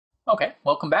Okay,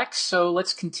 welcome back. So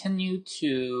let's continue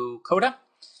to Coda.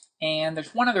 And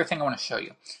there's one other thing I want to show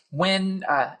you.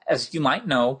 As you might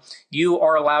know, you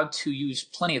are allowed to use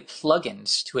plenty of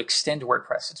plugins to extend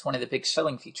WordPress. It's one of the big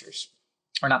selling features.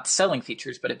 Or not selling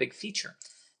features, but a big feature.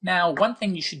 Now, one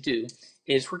thing you should do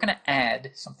is we're going to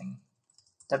add something,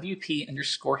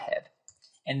 WP_head.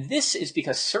 And this is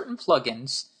because certain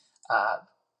plugins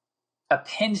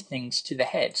append things to the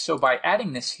head. So by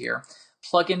adding this here,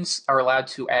 plugins are allowed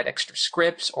to add extra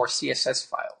scripts or CSS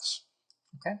files.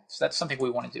 Okay, so that's something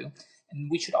we want to do. And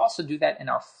we should also do that in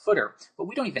our footer, but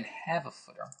we don't even have a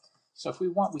footer. So if we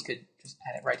want, we could just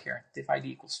add it right here. Div ID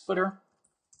equals footer.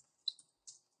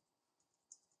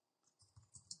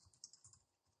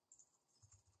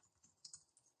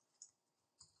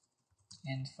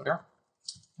 And footer.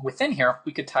 Within here,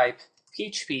 we could type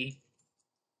PHP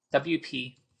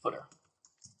WP footer.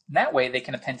 And that way they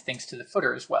can append things to the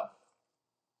footer as well.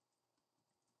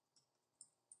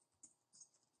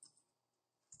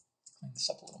 Clean this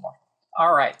up a little more.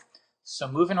 All right, so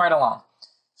moving right along.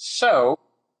 So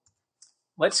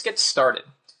let's get started.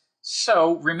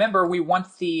 So remember, we want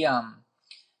to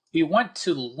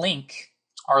link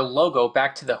our logo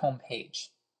back to the home page.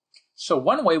 So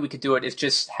one way we could do it is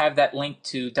just have that link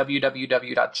to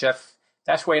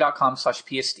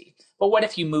www.jeff-way.com/psd. But what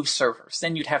if you move servers?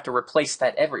 Then you'd have to replace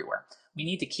that everywhere. We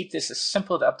need to keep this as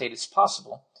simple to update as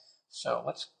possible. So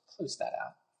let's close that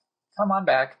out. Come on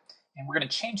back, and we're going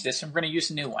to change this, and we're going to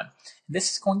use a new one. And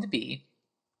this is going to be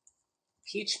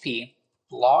PHP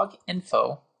blog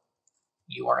info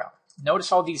URL.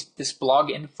 Notice all this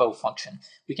blog info function.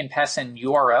 We can pass in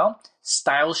URL,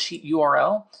 style sheet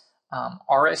URL,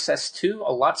 RSS2,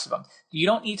 lots of them. You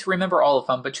don't need to remember all of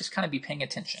them, but just kind of be paying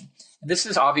attention. And this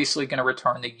is obviously going to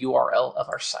return the URL of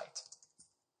our site.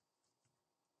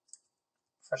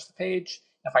 Refresh the page.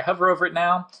 If I hover over it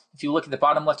now, if you look at the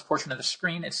bottom left portion of the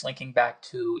screen, it's linking back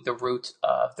to the root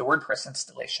of the WordPress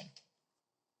installation.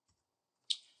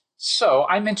 So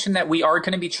I mentioned that we are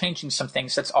going to be changing some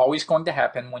things. That's always going to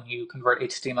happen when you convert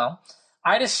HTML.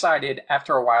 I decided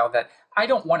after a while that I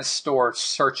don't want to store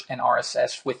search and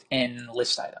RSS within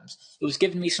list items. It was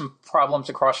giving me some problems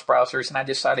across browsers, and I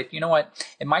decided, you know what,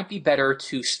 it might be better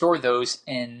to store those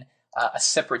in a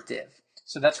separate div.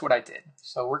 So that's what I did.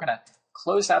 So we're going to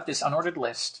close out this unordered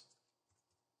list,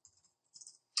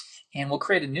 and we'll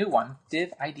create a new one,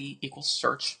 div ID equals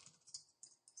search.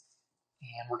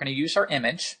 And we're going to use our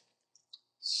image.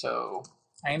 So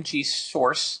img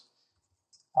source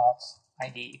alt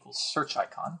ID equals search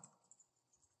icon.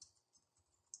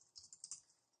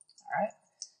 All right,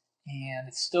 and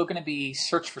it's still going to be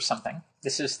search for something.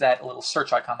 This is that little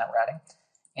search icon that we're adding.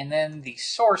 And then the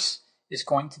source is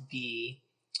going to be,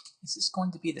 is this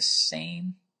going to be the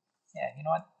same? Yeah, you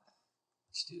know what?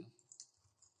 Let's do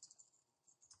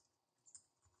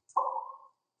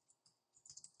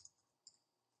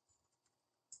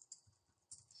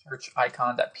search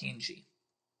icon.png.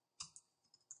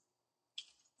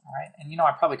 All right, and you know,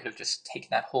 I probably could have just taken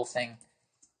that whole thing,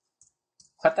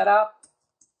 cut that out,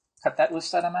 cut that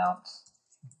list item out,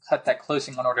 cut that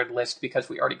closing unordered list because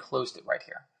we already closed it right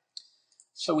here.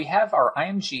 So we have our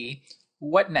IMG.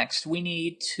 What next? We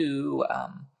need to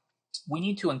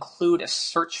include a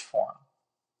search form.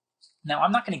 Now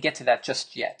I'm not going to get to that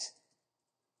just yet.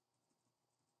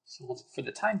 So for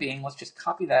the time being, let's just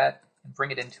copy that and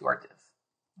bring it into our div.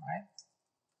 All right.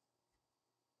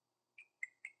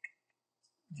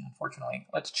 Unfortunately,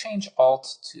 let's change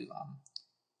alt to,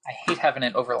 I hate having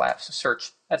it overlap, so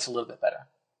search, that's a little bit better.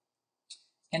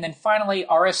 And then finally,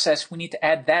 RSS, we need to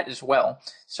add that as well.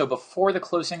 So before the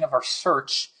closing of our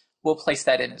search, we'll place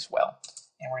that in as well.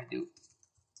 And we're going to do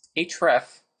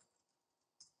href,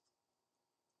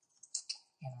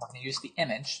 and we're going to use the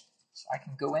image. So I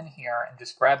can go in here and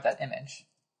just grab that image.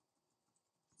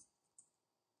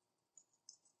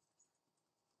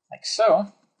 Like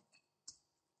so.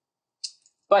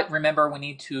 But remember, we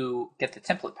need to get the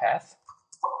template path.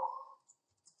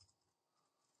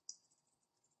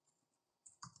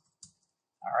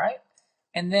 All right.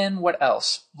 And then what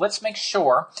else? Let's make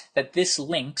sure that this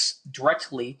links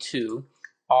directly to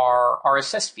our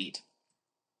RSS feed.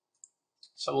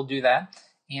 So we'll do that.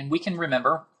 And we can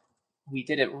remember, we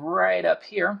did it right up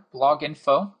here, blog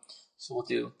info. So we'll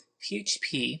do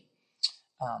PHP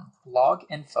blog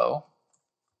info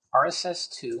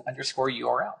RSS2 underscore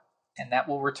URL. And that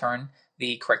will return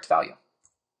the correct value.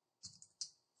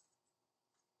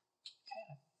 Okay,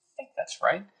 I think that's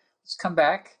right. Let's come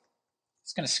back.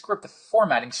 It's going to screw up the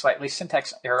formatting slightly.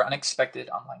 Syntax error unexpected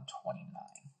on line 29.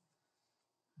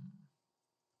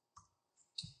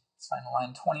 Let's find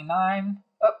line 29.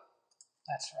 Oh,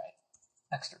 that's right.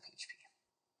 Extra PHP.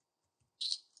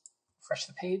 refresh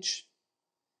the page.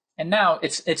 And now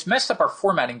it's messed up our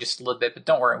formatting just a little bit, but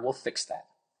don't worry, we'll fix that.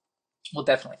 We'll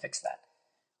definitely fix that.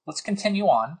 Let's continue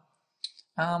on.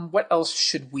 What else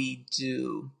should we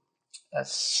do? A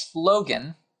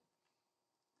slogan.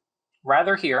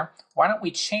 Rather here, why don't we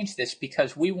change this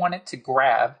because we want it to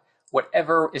grab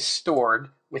whatever is stored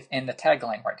within the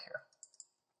tagline right here.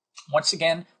 Once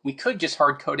again, we could just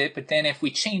hard code it, but then if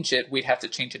we change it, we'd have to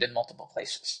change it in multiple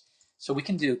places. So we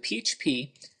can do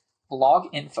PHP blog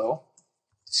info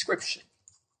description.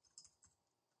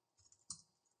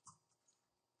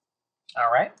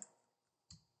 All right.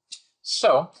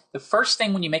 So the first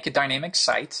thing when you make a dynamic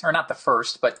site, or not the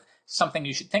first, but something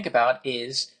you should think about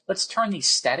is let's turn these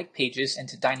static pages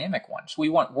into dynamic ones. We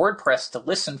want WordPress to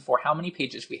listen for how many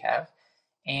pages we have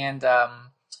and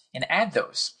add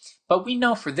those. But we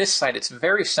know for this site, it's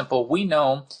very simple. We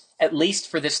know, at least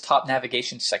for this top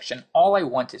navigation section, all I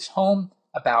want is home,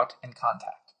 about, and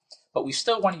contact. But we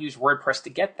still want to use WordPress to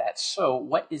get that. So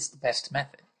what is the best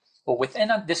method? Well,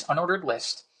 within this unordered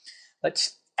list,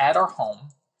 let's add our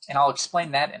home, and I'll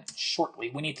explain that shortly.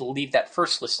 We need to leave that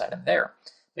first list item there.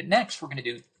 But next, we're going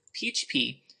to do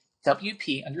PHP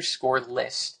WP underscore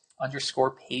list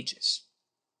underscore pages.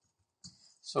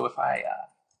 So if I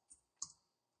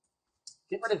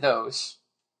get rid of those,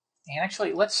 and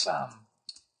actually let's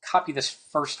copy this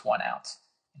first one out.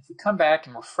 If we come back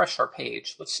and refresh our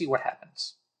page, let's see what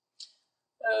happens.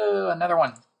 Another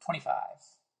one, 25.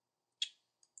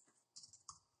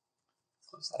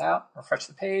 Close that out, refresh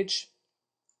the page.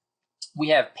 We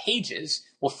have pages.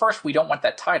 Well, first we don't want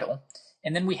that title.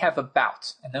 And then we have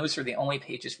about, and those are the only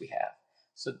pages we have.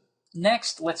 So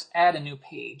next, let's add a new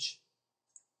page.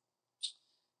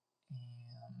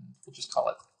 And we'll just call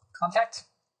it contact.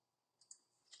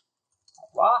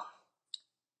 Blah.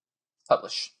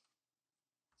 Publish.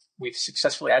 We've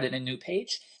successfully added a new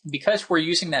page. And because we're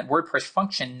using that WordPress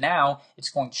function, now it's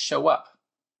going to show up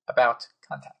about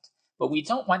contact. But we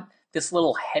don't want this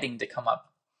little heading to come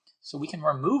up. So we can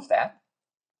remove that.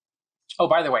 Oh,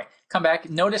 by the way, come back.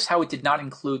 Notice how it did not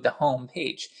include the home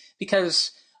page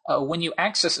because when you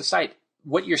access a site,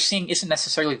 what you're seeing isn't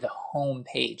necessarily the home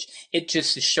page. It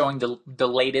just is showing the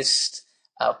latest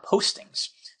postings.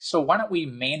 So why don't we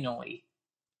manually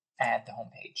add the home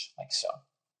page like so?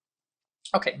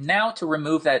 Okay, now to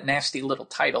remove that nasty little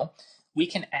title, we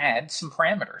can add some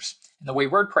parameters. And the way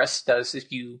WordPress does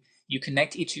is you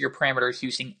connect each of your parameters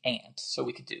using AND. So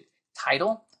we could do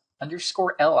title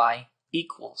underscore li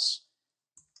equals.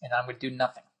 And I'm going to do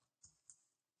nothing.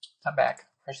 Come back,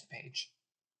 refresh the page.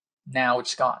 Now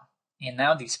it's gone. And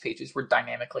now these pages were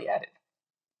dynamically added.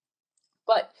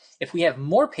 But if we have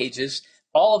more pages,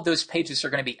 all of those pages are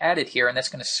going to be added here, and that's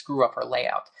going to screw up our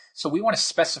layout. So we want to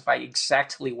specify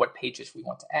exactly what pages we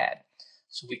want to add.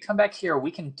 So we come back here,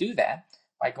 we can do that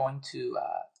by going to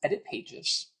Edit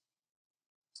Pages.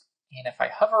 And if I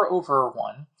hover over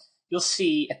one, you'll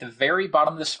see at the very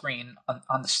bottom of the screen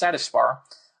on the status bar,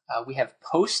 we have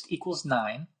post equals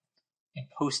 9 and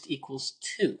post equals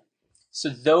 2. So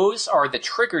those are the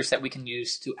triggers that we can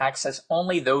use to access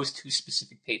only those two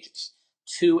specific pages,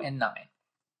 2 and 9.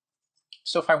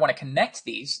 So if I want to connect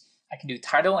these, I can do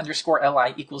title underscore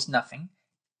li equals nothing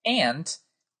and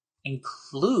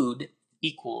include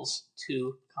equals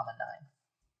 2, 9.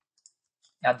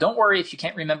 Now don't worry if you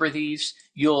can't remember these,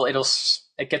 it'll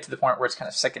get to the point where it's kind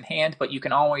of secondhand, but you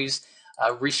can always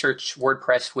research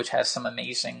WordPress, which has some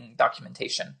amazing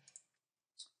documentation.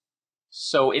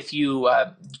 So if you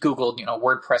Googled,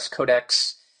 WordPress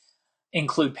codex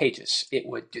include pages, it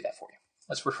would do that for you.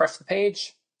 Let's refresh the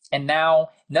page. And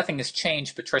now nothing has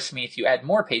changed, but trust me, if you add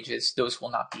more pages, those will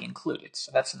not be included.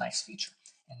 So that's a nice feature.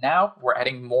 And now we're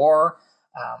adding more,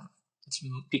 it's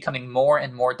becoming more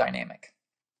and more dynamic.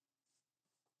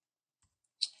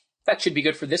 That should be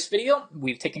good for this video.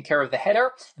 We've taken care of the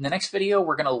header. In the next video,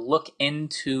 we're going to look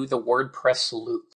into the WordPress loop.